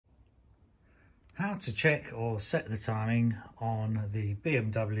How to check or set the timing on the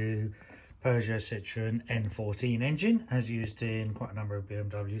BMW Peugeot Citroën N14 engine, as used in quite a number of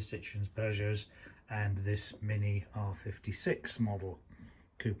BMWs, Citroëns, Peugeots, and this Mini R56 model,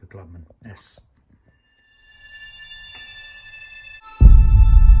 Cooper Clubman S.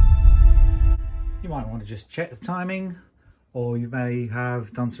 You might want to just check the timing, or you may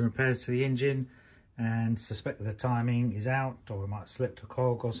have done some repairs to the engine and suspect that the timing is out, or it might have slipped a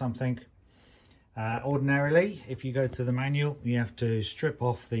cog or something. Ordinarily, if you go to the manual, you have to strip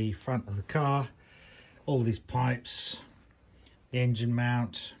off the front of the car, all these pipes, the engine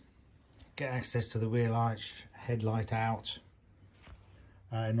mount, get access to the rear light, headlight out,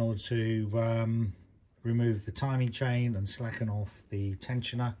 in order to remove the timing chain and slacken off the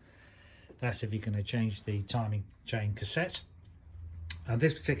tensioner. That's if you're going to change the timing chain cassette. In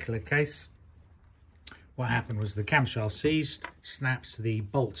this particular case, what happened was the camshaft seized, snaps the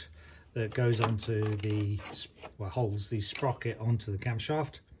bolt that goes onto the, well, holds the sprocket onto the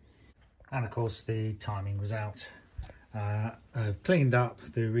camshaft, and of course the timing was out. I've cleaned up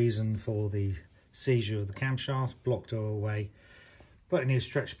the reason for the seizure of the camshaft, blocked it all away, put a new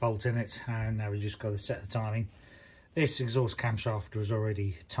stretch bolt in it, and now we just got to set the timing. This exhaust camshaft was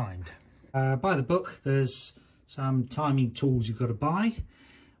already timed. By the book, there's some timing tools you've got to buy,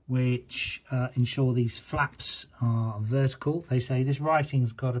 which ensure these flaps are vertical. They say this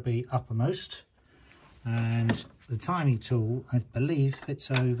writing's got to be uppermost, and the timing tool, I believe,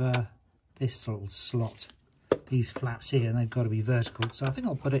 fits over this little slot, these flaps here, and they've got to be vertical. So I think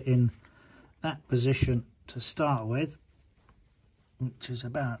I'll put it in that position to start with, which is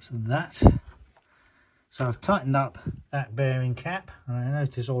about that. So I've tightened up that bearing cap, and I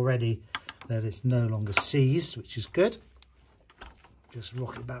notice already that it's no longer seized, which is good. Just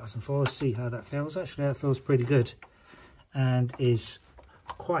rock it backwards and forwards, see how that feels. Actually, that feels pretty good and is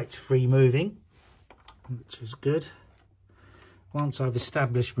quite free moving, which is good. Once I've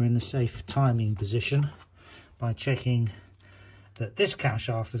established we're in the safe timing position by checking that this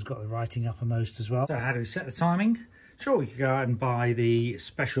camshaft has got the writing uppermost as well. So how do we set the timing? Sure, we could go out and buy the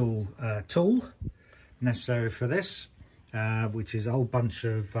special tool necessary for this, which is a whole bunch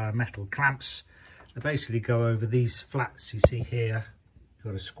of metal clamps that basically go over these flats you see here.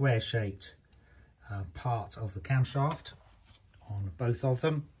 You've got a square shaped part of the camshaft on both of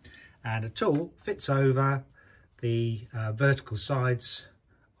them, and a tool fits over the vertical sides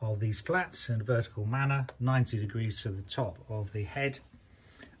of these flats in a vertical manner, 90 degrees to the top of the head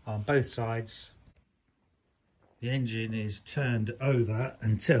on both sides. The engine is turned over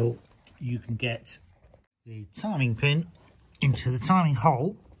until you can get the timing pin into the timing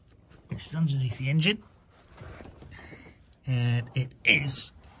hole, which is underneath the engine, and it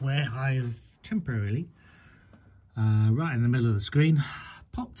is where I've temporarily, right in the middle of the screen,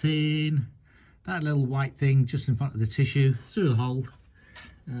 popped in that little white thing just in front of the tissue through the hole.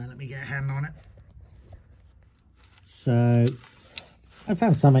 Let me get a hand on it. So I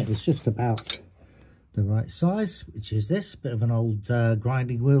found something that's just about the right size, which is this bit of an old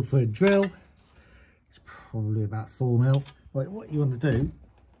grinding wheel for a drill. It's probably about 4mm. But what you want to do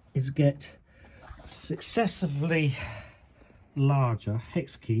is get successively larger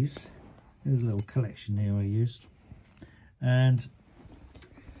hex keys. There's a little collection here I used, and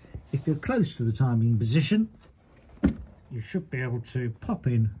if you're close to the timing position, you should be able to pop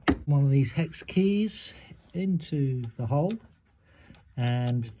in one of these hex keys into the hole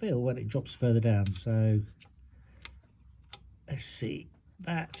and feel when it drops further down. So let's see,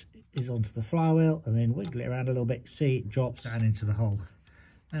 that is onto the flywheel, and then wiggle it around a little bit, see it drops down into the hole,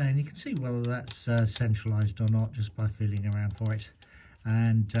 and you can see whether that's centralized or not just by feeling around for it.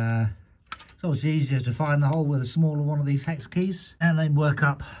 And it's obviously easier to find the hole with a smaller one of these hex keys, and then work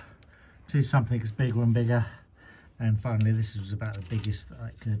up to something that's bigger and bigger. And finally, this was about the biggest that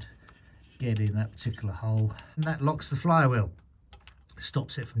I could get in that particular hole, and that locks the flywheel,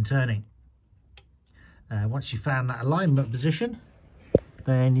 stops it from turning. Once you've found that alignment position,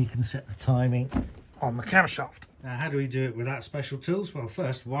 then you can set the timing on the camshaft. Now, how do we do it without special tools? Well,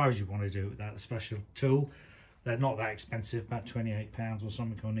 first, why would you want to do it without a special tool? They're not that expensive, about £28 or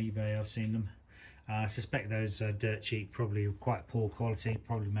something on eBay. I've seen them. I suspect those are dirt cheap, probably quite poor quality,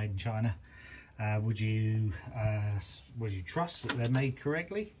 probably made in China. Would you trust that they're made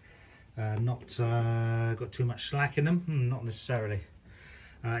correctly? Not got too much slack in them? Not necessarily.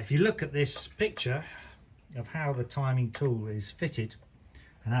 If you look at this picture of how the timing tool is fitted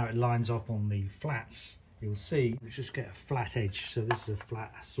and how it lines up on the flats, you'll see we just get a flat edge. So this is a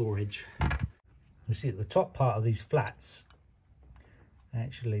flat saw edge. You see at the top part of these flats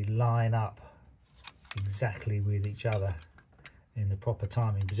actually line up exactly with each other, in the proper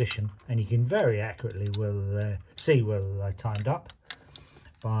timing position, and you can very accurately see whether they're timed up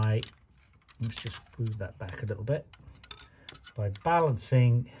by, let's just move that back a little bit, by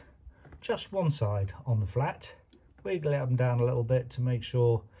balancing just one side on the flat, wiggle it up and down a little bit to make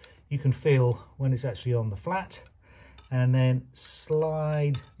sure you can feel when it's actually on the flat, and then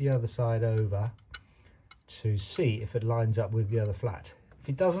slide the other side over to see if it lines up with the other flat. If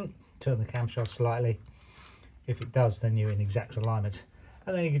it doesn't, turn the camshaft slightly. If it does, then you're in exact alignment.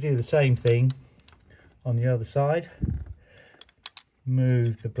 And then you can do the same thing on the other side.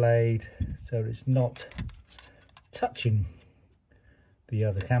 Move the blade so it's not touching the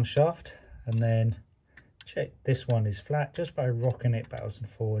other camshaft, and then check this one is flat just by rocking it backwards and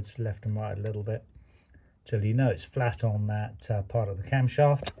forwards, left and right a little bit, till you know it's flat on that part of the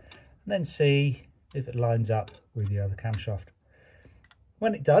camshaft, and then see if it lines up with the other camshaft.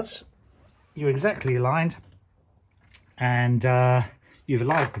 When it does, you're exactly aligned, and you've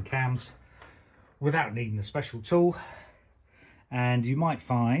aligned the cams without needing a special tool. And you might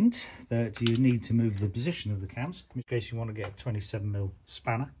find that you need to move the position of the cams, in which case you want to get a 27mm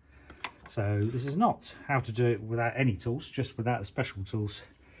spanner. So this is not how to do it without any tools, just without the special tools.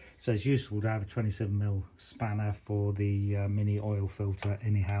 So it's useful to have a 27mm spanner for the mini oil filter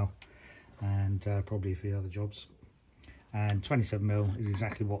anyhow, and probably for the other jobs. And 27mm is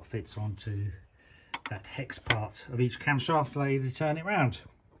exactly what fits onto that hex part of each camshaft, allow you to turn it round.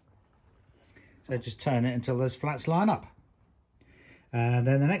 So just turn it until those flats line up. And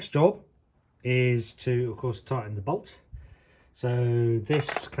then the next job is to, of course, tighten the bolt. So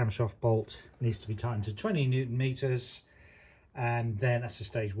this camshaft bolt needs to be tightened to 20 Newton meters, and then that's the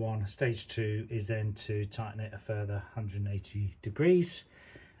stage one. Stage two is then to tighten it a further 180 degrees.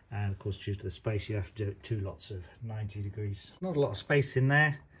 And of course, due to the space, you have to do it 2 lots of 90 degrees. Not a lot of space in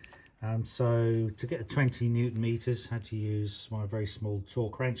there. So to get the 20 Newton meters, I had to use my very small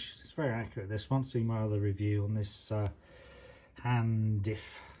torque wrench. It's very accurate, this one. See my other review on this hand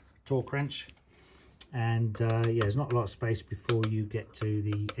diff torque wrench. And yeah, there's not a lot of space before you get to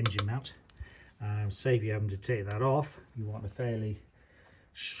the engine mount. Save you having to take that off, you want a fairly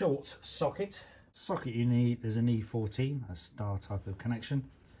short socket. Socket you need is an E14, a star type of connection,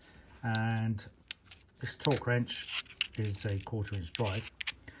 and this torque wrench is a 1/4 inch drive.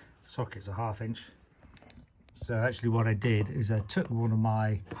 Socket's a 1/2 inch. So actually what I did is I took one of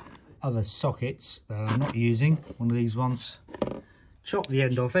my other sockets that I'm not using, one of these ones, chop the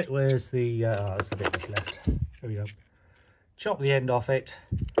end off it. Where's the there's a bit that's left. There we go. Chop the end off it,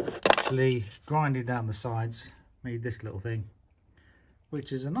 actually grinding down the sides, made this little thing,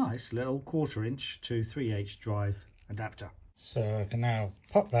 which is a nice little 1/4 inch to 3/8 drive adapter. So I can now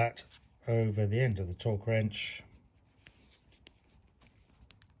pop that over the end of the torque wrench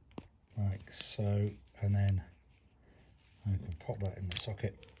like so, and then I can pop that in the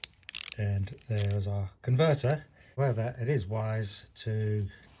socket, and there's our converter. However, it is wise to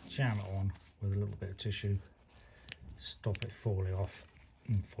jam it on with a little bit of tissue, stop it falling off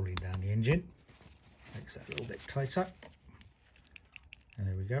and falling down the engine. Makes that a little bit tighter. And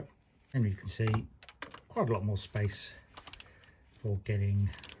there we go. And you can see quite a lot more space for getting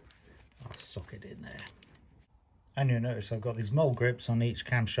our socket in there. And you'll notice I've got these mole grips on each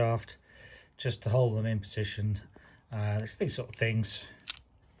camshaft just to hold them in position. It's these sort of things,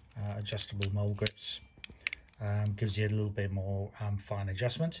 adjustable mole grips. Gives you a little bit more fine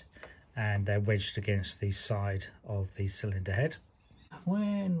adjustment, and they're wedged against the side of the cylinder head.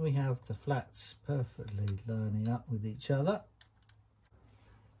 When we have the flats perfectly lining up with each other,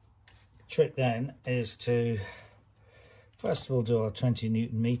 the trick then is to first of all do our 20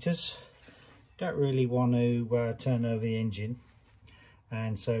 Newton meters. Don't really want to turn over the engine,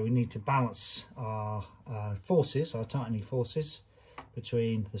 and so we need to balance our forces, our tightening forces,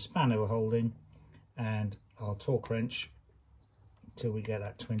 between the spanner we're holding and our torque wrench until we get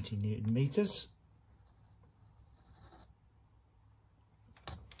that 20 Newton meters,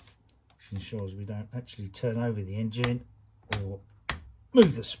 which ensures we don't actually turn over the engine or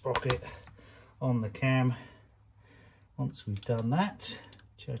move the sprocket on the cam. Once we've done that,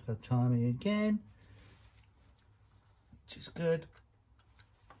 check our timing again, which is good.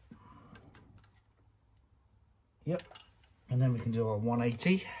 Yep, and then we can do our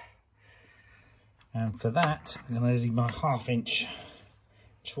 180. And for that, I'm going to need my 1/2 inch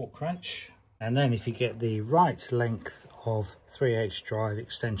torque wrench. And then if you get the right length of 3/8 drive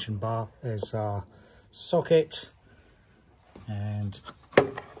extension bar, there's our socket. And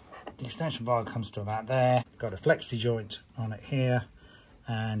the extension bar comes to about there. Got a flexi joint on it here,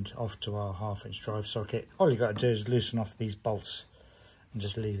 and off to our 1/2 inch drive socket. All you got to do is loosen off these bolts and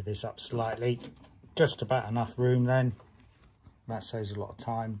just leave this up slightly. Just about enough room then. That saves a lot of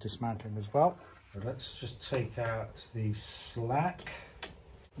time dismantling as well. So let's just take out the slack,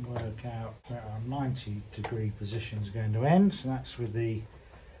 work out where our 90-degree position is going to end. So that's with the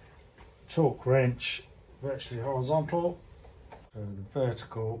torque wrench virtually horizontal. So the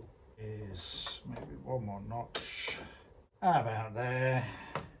vertical is maybe one more notch, about there,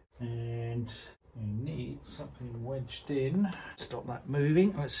 and we need something wedged in. Stop that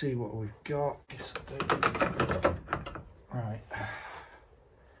moving. Let's see what we've got. Yes, I do. Right.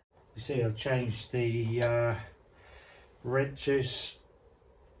 You see, I've changed the wrenches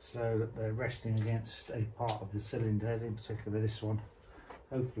so that they're resting against a part of the cylinder, in particular this one.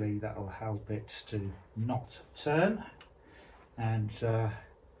 Hopefully that'll help it to not turn. And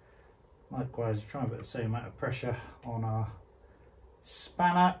likewise, try and put the same amount of pressure on our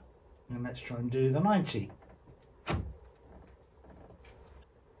spanner, and let's try and do the 90.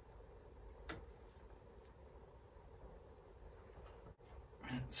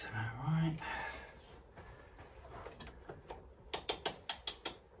 That's about right.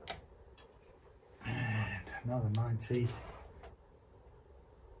 And another 90.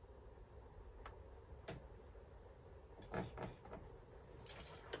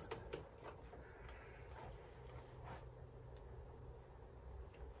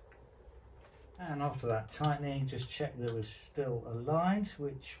 And after that tightening, just check that we're still aligned,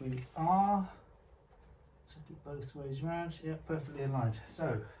 which we are. Check it both ways around. Yeah, perfectly aligned.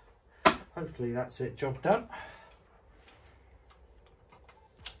 So hopefully that's it, job done.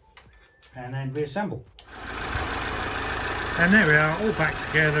 And then reassemble. And there we are, all back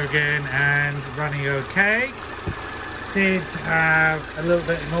together again and running okay. Did have a little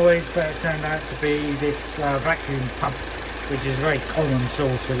bit of noise, but it turned out to be this vacuum pump, which is a very common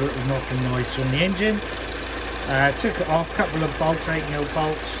source of a little knocking noise from the engine. Took it off, couple of bolts, 8mm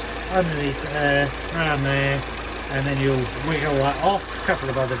bolts, underneath there, around there, and then you'll wiggle that off. A couple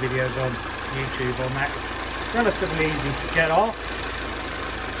of other videos on YouTube on that. Relatively easy to get off.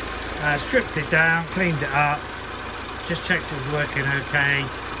 Stripped it down, cleaned it up, just checked it was working okay.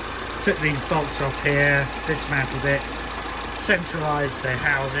 Took these bolts off here, dismantled it, centralised the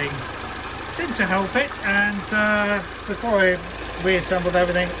housing. Seemed to help it, and before I reassembled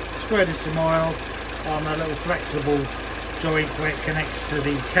everything, squirted some oil on a little flexible joint where it connects to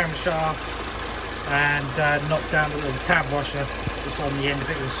the camshaft, and knocked down a little tab washer that's on the end of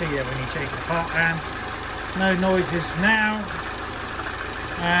it. You'll see it when you take it apart, and no noises now,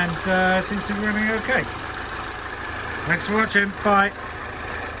 and seems to be running okay. Thanks for watching, bye.